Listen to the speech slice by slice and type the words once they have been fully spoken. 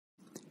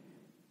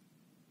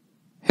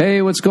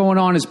Hey, what's going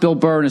on? It's Bill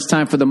Burr, and it's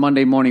time for the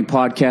Monday Morning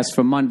Podcast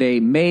for Monday,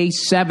 May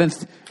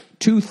 7th,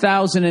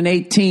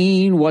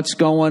 2018. What's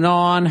going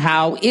on?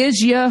 How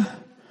is ya?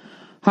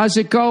 How's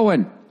it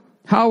going?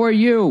 How are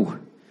you?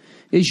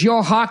 Is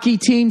your hockey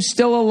team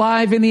still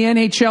alive in the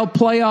NHL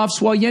playoffs?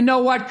 Well, you know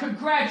what?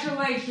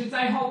 Congratulations.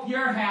 I hope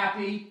you're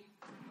happy.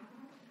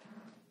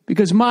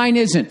 Because mine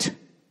isn't.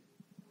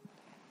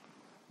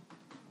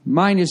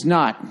 Mine is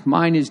not.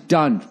 Mine is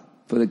done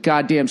for the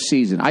goddamn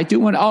season. I do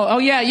want to... Oh,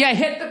 yeah,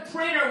 hit the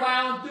printer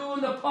while I'm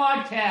doing the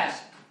podcast.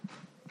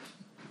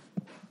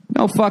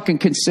 No fucking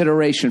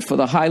consideration for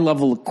the high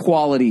level of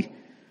quality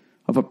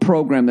of a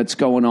program that's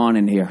going on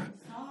in here.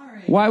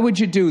 Sorry. Why would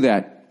you do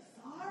that?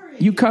 Sorry.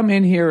 You come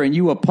in here and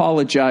you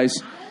apologize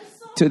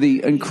to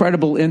the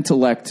incredible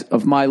intellect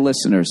of my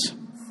listeners.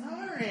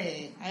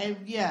 Sorry. I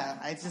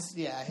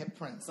hit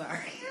print.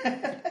 Sorry.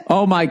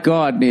 Oh, my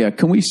God, Nia.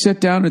 Can we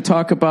sit down and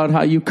talk about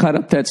how you cut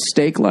up that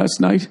steak last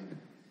night?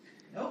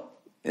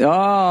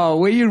 Oh,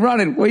 where you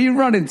running? Where you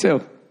running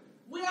to?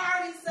 We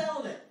already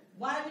sold it.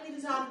 Why do we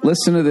need to talk about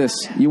Listen to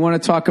this. You want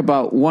to talk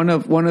about one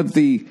of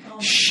the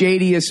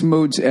shadiest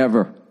moves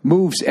ever.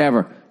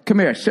 Come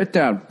here. Sit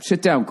down.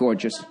 Sit down,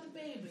 gorgeous.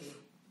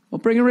 Well,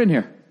 bring her in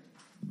here.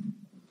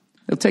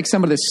 It'll take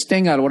some of the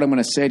sting out of what I'm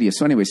going to say to you.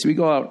 So anyway, we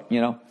go out,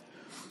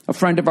 A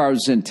friend of ours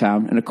is in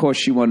town, and of course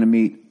she wanted to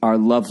meet our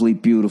lovely,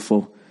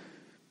 beautiful,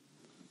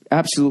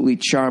 absolutely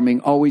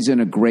charming, always in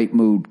a great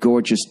mood,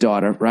 gorgeous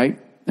daughter, right?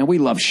 And we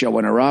love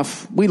showing her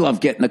off. We love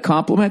getting the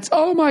compliments.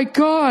 Oh, my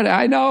God,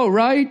 I know,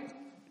 right?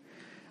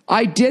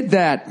 I did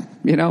that.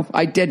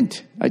 I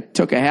didn't. I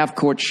took a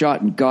half-court shot,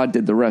 and God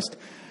did the rest.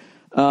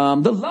 The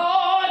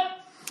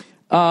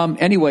Lord!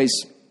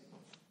 Anyways,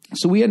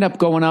 so we end up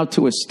going out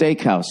to a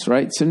steakhouse,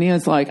 right? So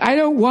Nia's like, I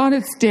don't want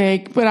a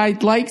steak, but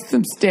I'd like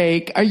some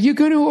steak. Are you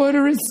going to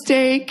order a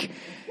steak?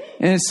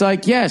 And it's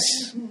like, yes.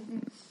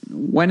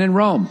 When in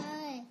Rome.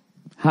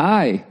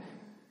 Hi.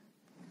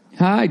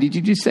 Hi, did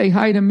you just say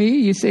hi to me?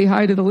 You say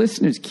hi to the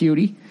listeners,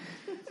 cutie.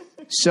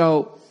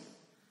 So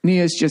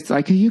Nia's just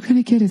like, are you going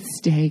to get a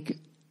steak?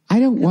 I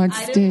don't want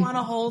steak. I didn't want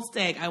a whole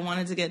steak. I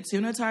wanted to get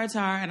tuna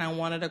tartare, and I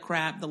wanted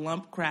the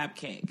lump crab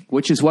cake.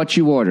 Which is what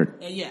you ordered.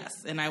 Yes,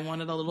 and I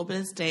wanted a little bit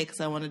of steak because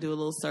I want to do a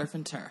little surf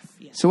and turf.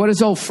 Yes. So what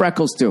does old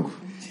Freckles do?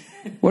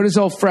 What does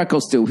old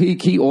Freckles do?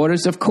 He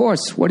orders, of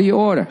course. What do you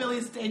order?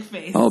 Billy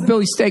Steakface. Oh,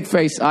 Billy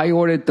Steakface. I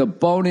ordered the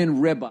bone-in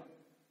ribeye.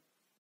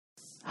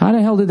 How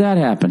the hell did that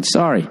happen?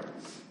 Sorry.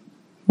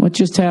 What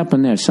just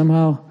happened there?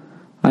 Somehow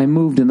I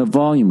moved and the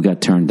volume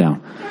got turned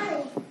down.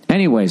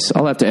 Anyways,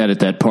 I'll have to edit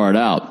that part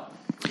out.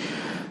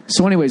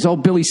 So anyways,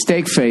 old Billy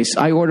Steakface,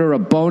 I order a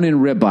bone-in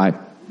ribeye.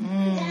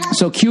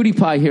 So Cutie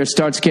Pie here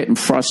starts getting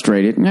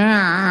frustrated.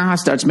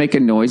 Starts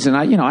making noise. And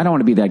I don't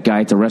want to be that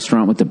guy at the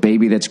restaurant with the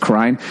baby that's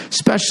crying,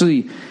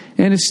 especially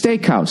in a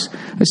steakhouse.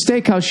 A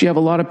steakhouse, you have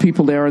a lot of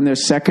people there in their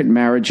second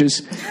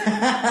marriages.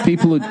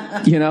 People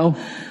who,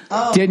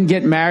 didn't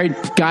get married,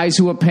 guys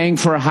who are paying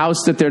for a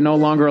house that they're no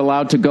longer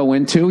allowed to go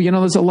into.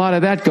 There's a lot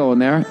of that going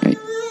there.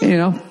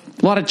 A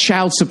lot of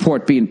child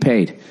support being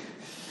paid,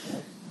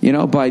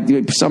 by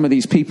some of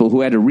these people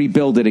who had to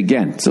rebuild it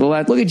again. So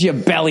look at your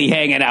belly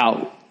hanging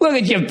out. Look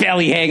at your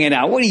belly hanging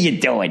out. What are you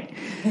doing?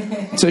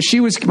 So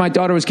my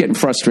daughter was getting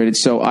frustrated.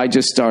 So I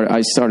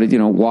started,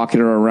 walking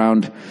her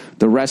around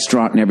the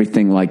restaurant and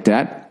everything like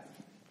that.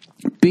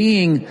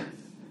 Being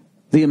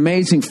the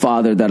amazing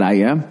father that I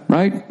am,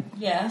 right?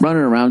 Yeah.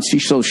 Running around.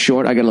 She's so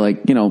short. I got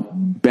to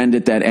bend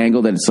at that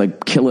angle that it's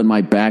like killing my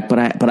back.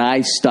 But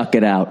I stuck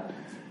it out.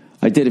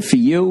 I did it for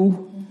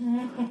you.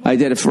 I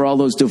did it for all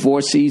those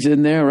divorcees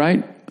in there,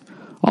 right?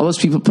 All those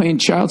people paying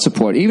child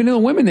support. Even the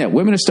women there.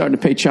 Women are starting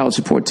to pay child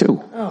support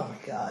too. Oh,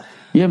 my God.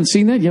 You haven't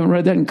seen that? You haven't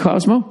read that in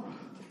Cosmo?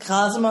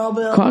 Cosmo,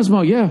 Bill?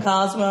 Cosmo, yeah.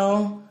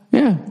 Cosmo.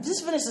 Yeah.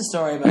 Just finish the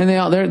story, Bill.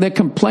 And they're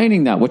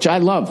complaining now, which I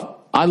love.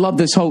 I love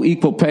this whole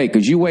equal pay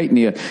because you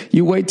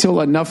wait till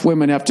enough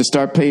women have to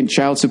start paying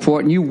child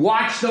support and you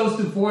watch those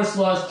divorce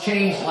laws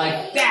change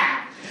like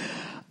that.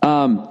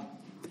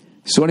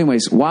 So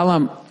anyways, while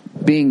I'm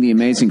being the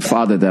amazing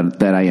father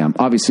that I am,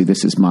 obviously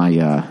this is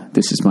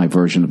my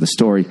version of the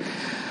story.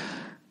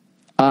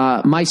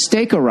 My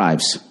steak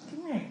arrives.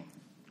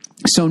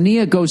 So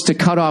Nia goes to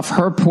cut off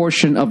her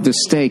portion of the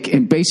steak,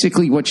 and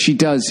basically what she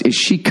does is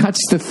she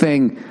cuts the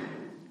thing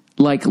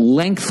like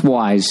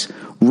lengthwise,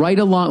 right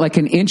along, like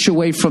an inch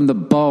away from the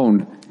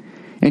bone.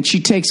 And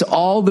she takes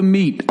all the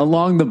meat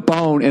along the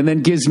bone and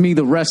then gives me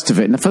the rest of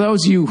it. And for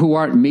those of you who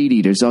aren't meat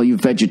eaters, all you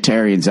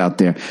vegetarians out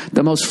there,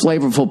 the most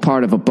flavorful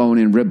part of a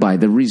bone-in ribeye,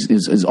 the reason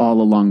is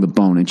all along the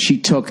bone. And she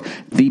took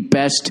the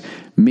best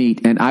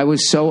meat. And I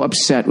was so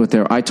upset with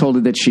her. I told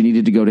her that she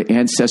needed to go to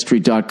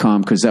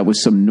Ancestry.com because that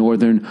was some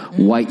northern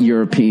white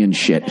European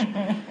shit.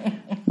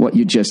 What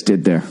you just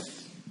did there.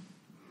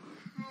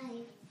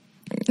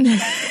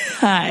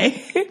 Hi.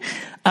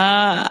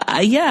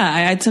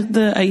 I took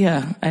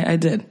I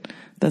did.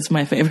 That's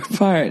my favorite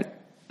part,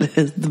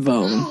 is the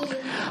bone.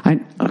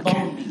 Okay.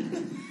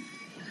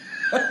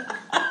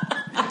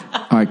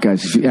 All right,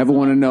 guys, if you ever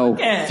want to know,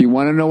 if you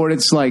want to know what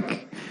it's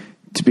like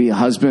To be a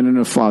husband and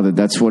a father,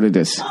 that's what it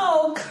is.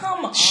 Oh,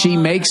 come on. She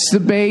makes the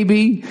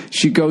baby.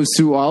 She goes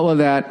through all of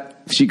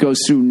that. She goes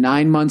through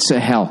 9 months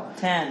of hell.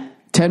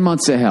 10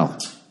 months of hell.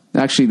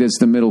 Actually, there's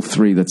the middle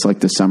 3 that's like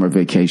the summer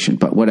vacation.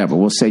 But whatever.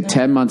 We'll say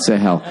 10 months of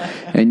hell.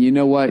 And you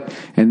know what?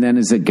 And then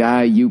as a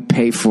guy, you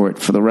pay for it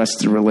for the rest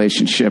of the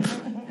relationship.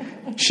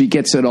 She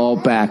gets it all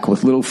back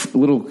with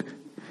little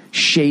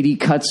shady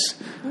cuts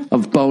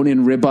of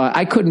bone-in ribeye.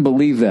 I couldn't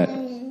believe that.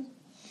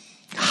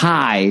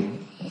 Hi,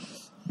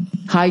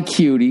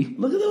 cutie.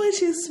 Look at the way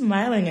she's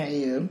smiling at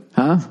you.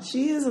 Huh?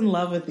 She is in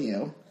love with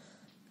you.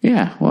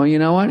 Yeah, well, you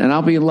know what? And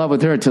I'll be in love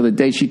with her till the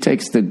day she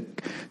takes the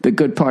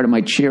good part of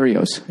my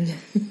Cheerios.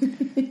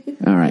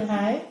 All right.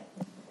 Hi.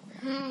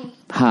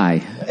 Hi.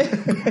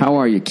 How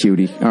are you,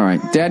 cutie? All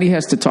right. Daddy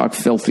has to talk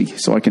filthy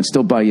so I can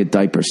still buy you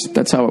diapers.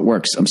 That's how it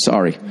works. I'm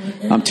sorry.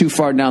 I'm too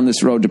far down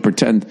this road to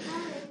pretend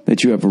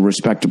that you have a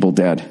respectable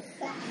dad.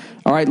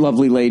 All right,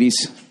 lovely ladies.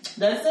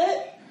 That's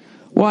it?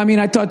 Well, I mean,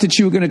 I thought that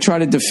you were going to try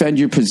to defend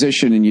your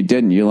position, and you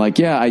didn't. You're like,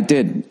 yeah, I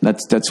did.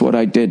 That's what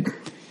I did.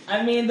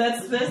 I mean,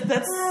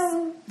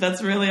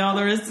 that's really all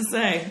there is to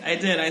say. I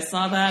did. I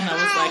saw that, and I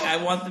was like, I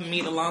want the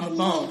meat along the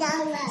bone.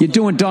 You're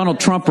doing Donald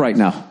Trump right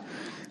now.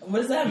 What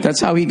does that mean? That's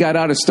how he got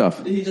out of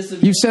stuff.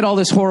 You said all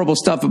this horrible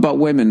stuff about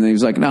women, and he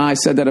was like, no, I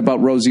said that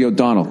about Rosie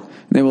O'Donnell.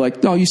 And they were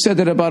like, no, you said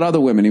that about other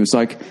women. He was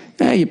like,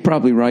 yeah, you're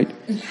probably right.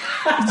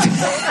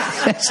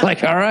 It's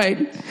like, all right.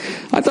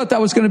 I thought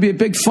that was going to be a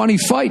big funny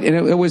fight, and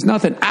it was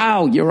nothing.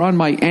 Ow, you're on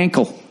my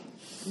ankle.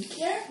 Be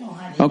careful,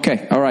 honey.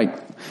 Okay, all right.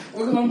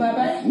 We're going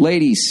bye-bye?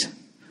 Ladies,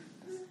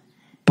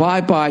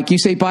 bye-bye. Can you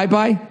say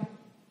bye-bye?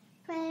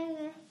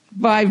 Bye-bye.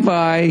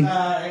 Bye-bye.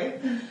 Bye.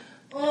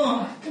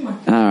 Oh, come on.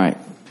 All right.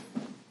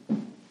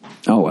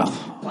 Oh,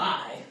 well.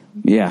 Bye.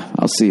 Yeah,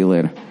 I'll see you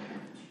later.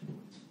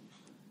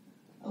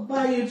 I'll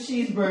buy you a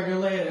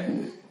cheeseburger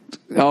later.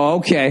 Oh,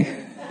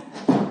 okay.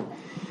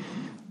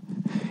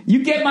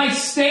 You get my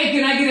steak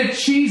and I get a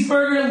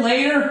cheeseburger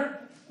later?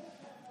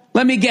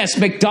 Let me guess,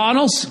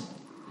 McDonald's?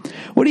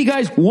 What do you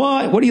guys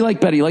want? What do you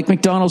like better? You like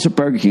McDonald's or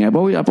Burger King? I've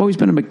always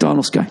been a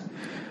McDonald's guy.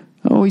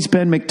 I've always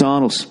been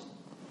McDonald's.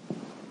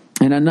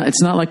 And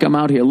it's not like I'm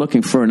out here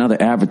looking for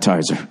another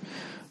advertiser.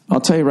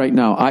 I'll tell you right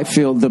now, I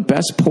feel the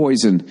best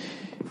poison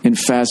in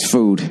fast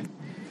food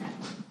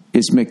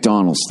is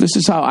McDonald's. This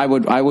is how I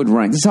would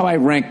rank. This is how I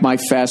rank my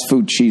fast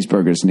food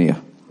cheeseburgers,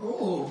 Nia.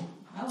 Ooh,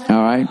 I like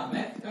all right?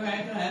 Go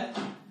ahead.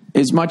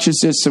 As much as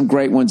there's some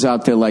great ones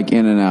out there like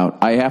In-N-Out,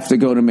 I have to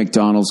go to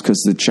McDonald's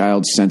because the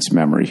child sense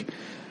memory.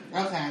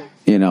 Okay.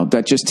 You know,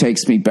 that just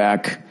takes me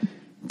back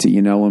to,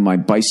 you know, when my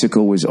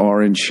bicycle was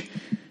orange,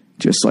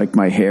 just like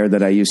my hair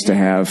that I used to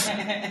have.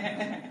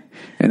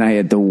 And I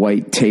had the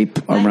white tape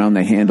around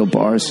the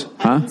handlebars.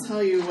 I can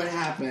tell you what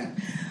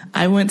happened.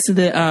 I went to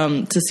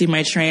the to see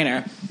my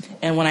trainer,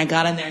 and when I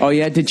got in there... Oh,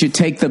 yeah? Did you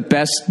take the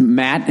best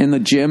mat in the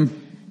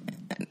gym?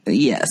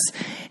 Yes.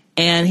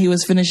 And he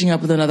was finishing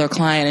up with another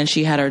client, and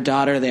she had her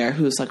daughter there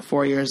who's like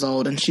 4 years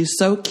old, and she's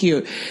so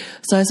cute.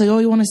 So I was like, oh,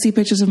 you want to see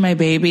pictures of my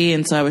baby?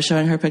 And so I was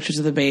showing her pictures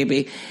of the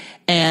baby.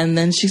 And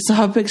then she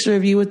saw a picture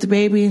of you with the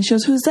baby, and she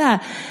goes, who's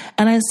that?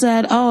 And I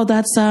said, oh,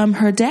 that's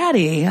her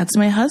daddy. That's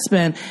my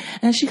husband.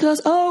 And she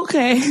goes, oh,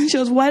 okay. She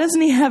goes, why doesn't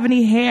he have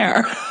any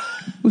hair?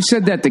 Who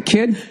said that, the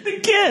kid? The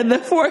kid, the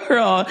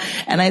 4-year-old.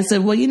 And I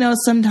said, well, you know,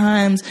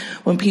 sometimes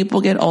when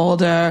people get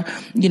older,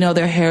 you know,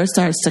 their hair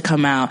starts to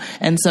come out.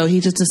 And so he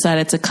just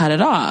decided to cut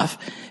it off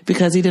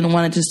because he didn't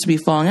want it just to be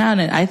falling out.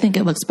 And I think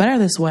it looks better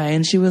this way.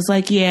 And she was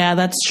like, yeah,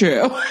 that's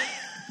true.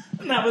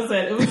 And that was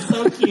it. It was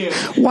so cute.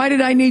 Why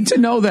did I need to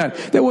know that?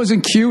 That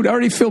wasn't cute. I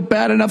already feel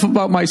bad enough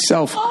about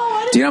myself.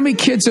 Oh, do you know how many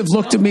kids have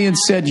looked at me and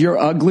said, you're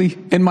ugly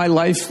in my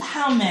life?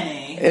 How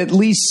many? At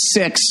least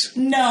 6.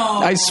 No.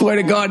 I swear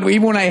to God,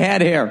 even when I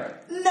had hair.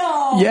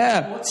 No.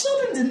 Yeah. Well,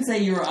 children didn't say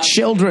you were ugly.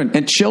 Children.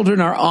 And children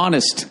are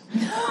honest.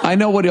 I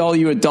know what all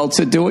you adults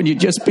are doing. You're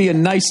just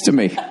being nice to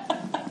me.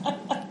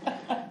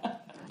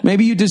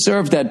 Maybe you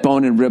deserve that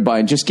bone and ribeye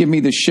and just give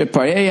me the shit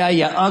part. Hey,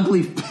 you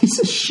ugly piece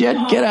of shit.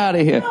 Get out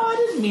of here. No, I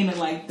didn't mean it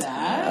like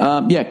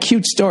that. Yeah,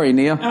 cute story,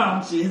 Nia.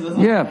 Oh, Jesus.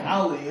 Yeah.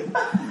 I'll leave.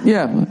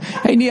 Yeah.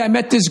 Hey, Nia, I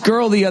met this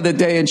girl the other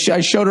day, and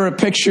I showed her a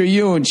picture of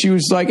you, and she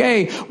was like,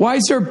 hey, why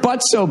is her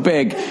butt so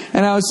big?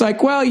 And I was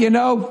like, well, you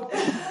know,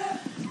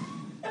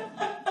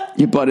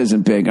 your butt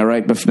isn't big, all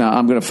right? But now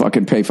I'm going to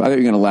fucking pay for it. I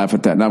think you're going to laugh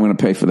at that, and I'm going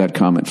to pay for that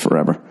comment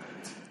forever.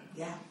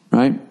 Yeah.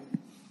 Right?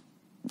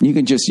 You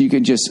can just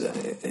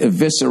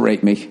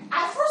eviscerate me.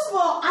 First of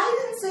all, I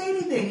didn't say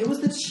anything. It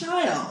was the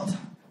child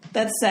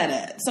that said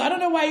it. So I don't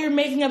know why you're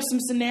making up some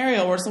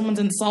scenario where someone's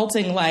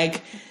insulting,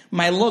 like,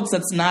 my looks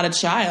that's not a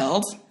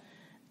child.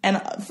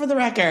 And for the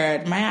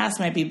record, my ass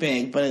might be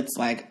big, but it's,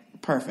 like,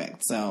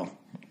 perfect, so...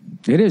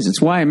 It is.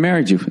 It's why I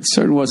married you. It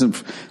certainly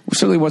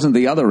wasn't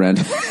the other end.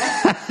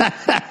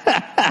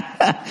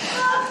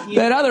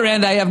 That other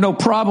end I have no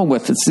problem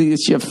with.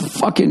 It's your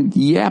fucking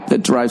yap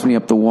that drives me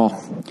up the wall.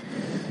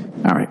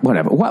 All right,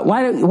 whatever.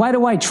 Why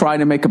do I try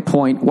to make a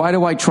point? Why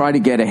do I try to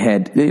get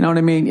ahead? You know what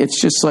I mean? It's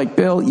just like,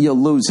 Bill, you're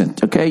losing,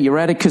 okay? You're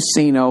at a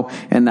casino,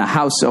 and the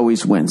house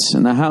always wins.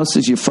 And the house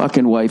is your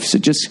fucking wife, so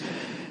just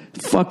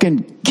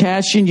fucking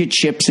cash in your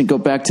chips and go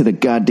back to the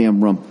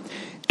goddamn room.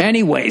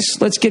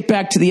 Anyways, let's get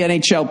back to the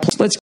NHL. Let's